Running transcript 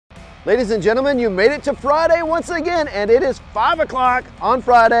Ladies and gentlemen, you made it to Friday once again, and it is 5 o'clock on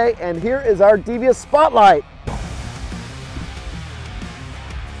Friday, and here is our Devious Spotlight.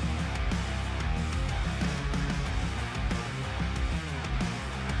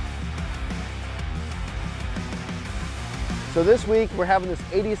 So this week we're having this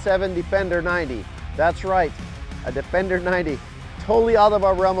 87 Defender 90. That's right, a Defender 90. Totally out of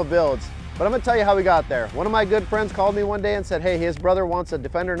our realm of builds. But I'm gonna tell you how we got there. One of my good friends called me one day and said, hey, his brother wants a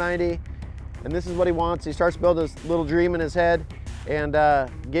Defender 90, and this is what he wants. He starts building this little dream in his head and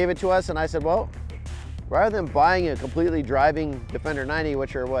gave it to us. And I said, well, rather than buying a completely driving Defender 90,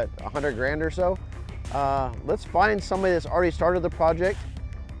 which are what, 100 grand or so, let's find somebody that's already started the project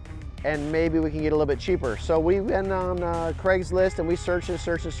and maybe we can get a little bit cheaper. So we went on Craigslist and we searched and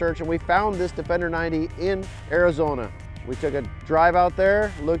searched and searched, and we found this Defender 90 in Arizona. We took a drive out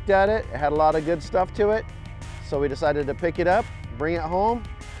there, looked at it. It had a lot of good stuff to it. So we decided to pick it up, bring it home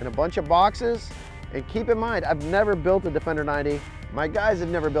in a bunch of boxes. And keep in mind, I've never built a Defender 90. My guys have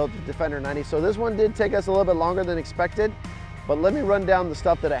never built a Defender 90. So this one did take us a little bit longer than expected, but let me run down the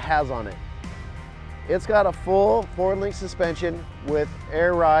stuff that it has on it. It's got a full forward-link suspension with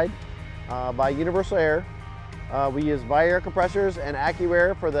air ride by Universal Air. We use Viair compressors and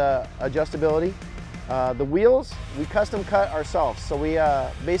AccuAir for the adjustability. The wheels, we custom cut ourselves. So we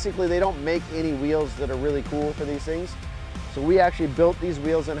basically, they don't make any wheels that are really cool for these things. So we actually built these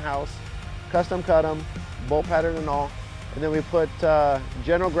wheels in-house, custom cut them, bolt pattern and all. And then we put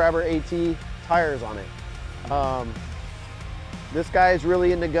Genral Grabber AT tires on it. This guy is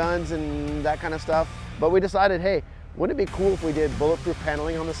really into guns and that kind of stuff. But we decided, hey, wouldn't it be cool if we did bulletproof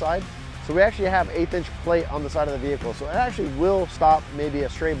paneling on the side? So we actually have 1/8-inch plate on the side of the vehicle. So it actually will stop maybe a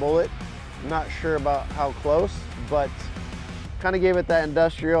stray bullet. I'm not sure about how close, but kind of gave it that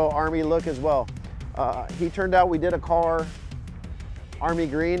industrial army look as well. He turned out, we did a car, army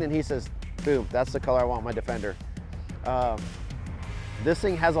green, and he says, boom, that's the color I want my Defender. This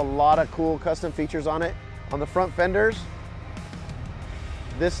thing has a lot of cool custom features on it. On the front fenders,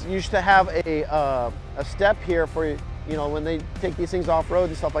 this used to have a step here for, you know, when they take these things off-road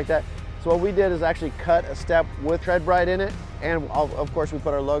and stuff like that. So what we did is actually cut a step with Tread Bright in it, and of course we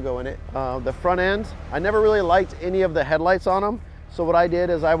put our logo in it. The front end, I never really liked any of the headlights on them. So what I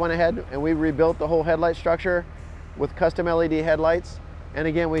did is I went ahead and we rebuilt the whole headlight structure with custom LED headlights. And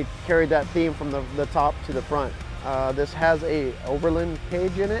again, we carried that theme from the top to the front. This has a Overland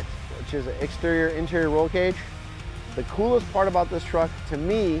cage in it, which is an exterior-interior roll cage. The coolest part about this truck to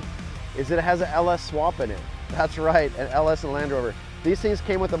me is that it has an LS swap in it. That's right, an LS and Land Rover. These things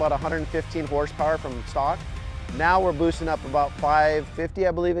came with about 115 horsepower from stock. Now we're boosting up about 550,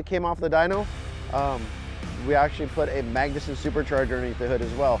 I believe it came off the dyno. We actually put a Magnason Supercharger underneath the hood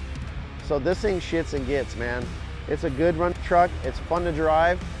as well. So this thing shits and gets, man. It's a good run truck, it's fun to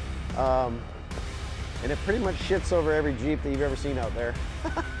drive, and it pretty much shits over every Jeep that you've ever seen out there.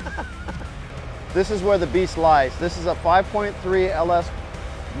 This is where the beast lies. This is a 5.3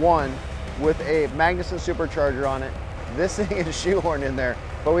 LS1 with a Magnason Supercharger on it. This thing is shoehorned in there,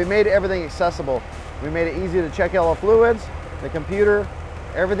 but we made everything accessible. We made it easy to check yellow fluids, the computer,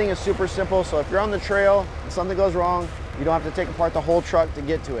 everything is super simple. So if you're on the trail and something goes wrong, you don't have to take apart the whole truck to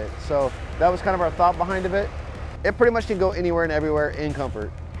get to it. So that was kind of our thought behind it. It pretty much can go anywhere and everywhere in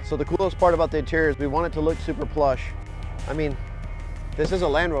comfort. So the coolest part about the interior is we want it to look super plush. I mean, this is a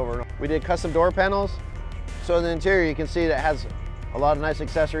Land Rover. We did custom door panels. So in the interior, you can see that it has a lot of nice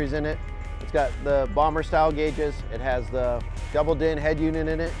accessories in it. It's got the bomber style gauges. It has the double din head unit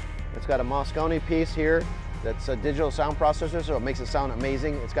in it. It's got a Mosconi piece here that's a digital sound processor, so it makes it sound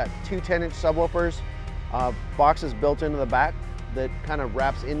amazing. It's got two 10-inch subwoofers, boxes built into the back that kind of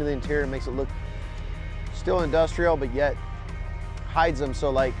wraps into the interior and makes it look still industrial, but yet hides them. So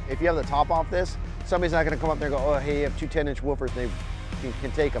like if you have the top off this, somebody's not gonna come up there and go, oh, hey, you have two 10-inch woofers, they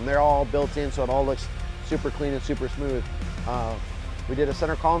can take them. They're all built in, so it all looks super clean and super smooth. We did a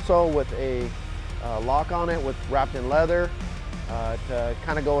center console with a lock on it with wrapped in leather to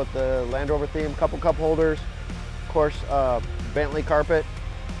kind of go with the Land Rover theme. Couple cup holders, of course, Bentley carpet.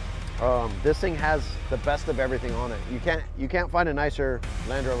 This thing has the best of everything on it. You can't find a nicer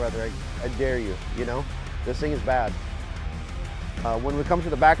Land Rover out there. I dare you. You know, this thing is bad. When we come to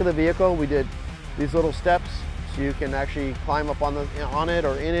the back of the vehicle, we did these little steps so you can actually climb up on it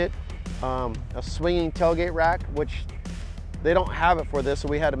or in it. A swinging tailgate rack, which they don't have it for this, so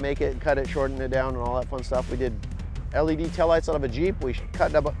we had to make it, cut it, shorten it down, and all that fun stuff. We did LED taillights out of a Jeep. We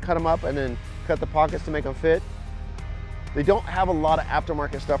cut them up and then cut the pockets to make them fit. They don't have a lot of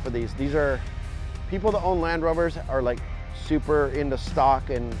aftermarket stuff for these. These are, people that own Land Rovers are like super into stock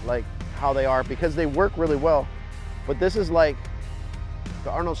and like how they are because they work really well. But this is like the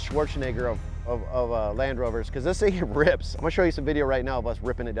Arnold Schwarzenegger of Land Rovers, because this thing rips. I'm gonna show you some video right now of us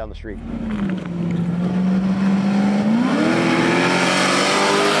ripping it down the street.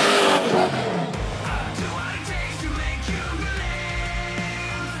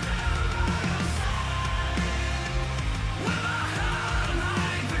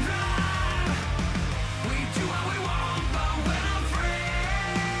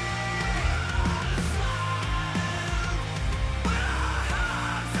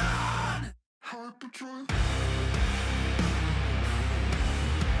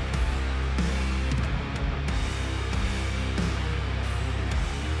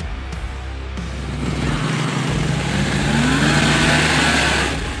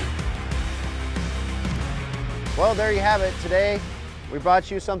 Well, there you have it. Today, we brought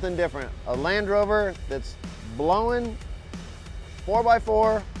you something different. A Land Rover that's Blowen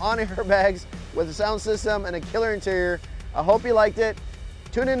 4x4 on airbags with a sound system and a killer interior. I hope you liked it.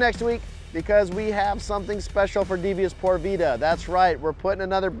 Tune in next week because we have something special for Devious Por Vida. That's right, we're putting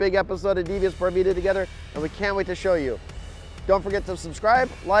another big episode of Devious Por Vida together, and we can't wait to show you. Don't forget to subscribe,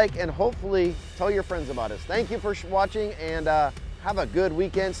 like, and hopefully tell your friends about us. Thank you for watching, and have a good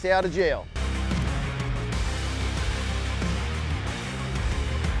weekend. Stay out of jail.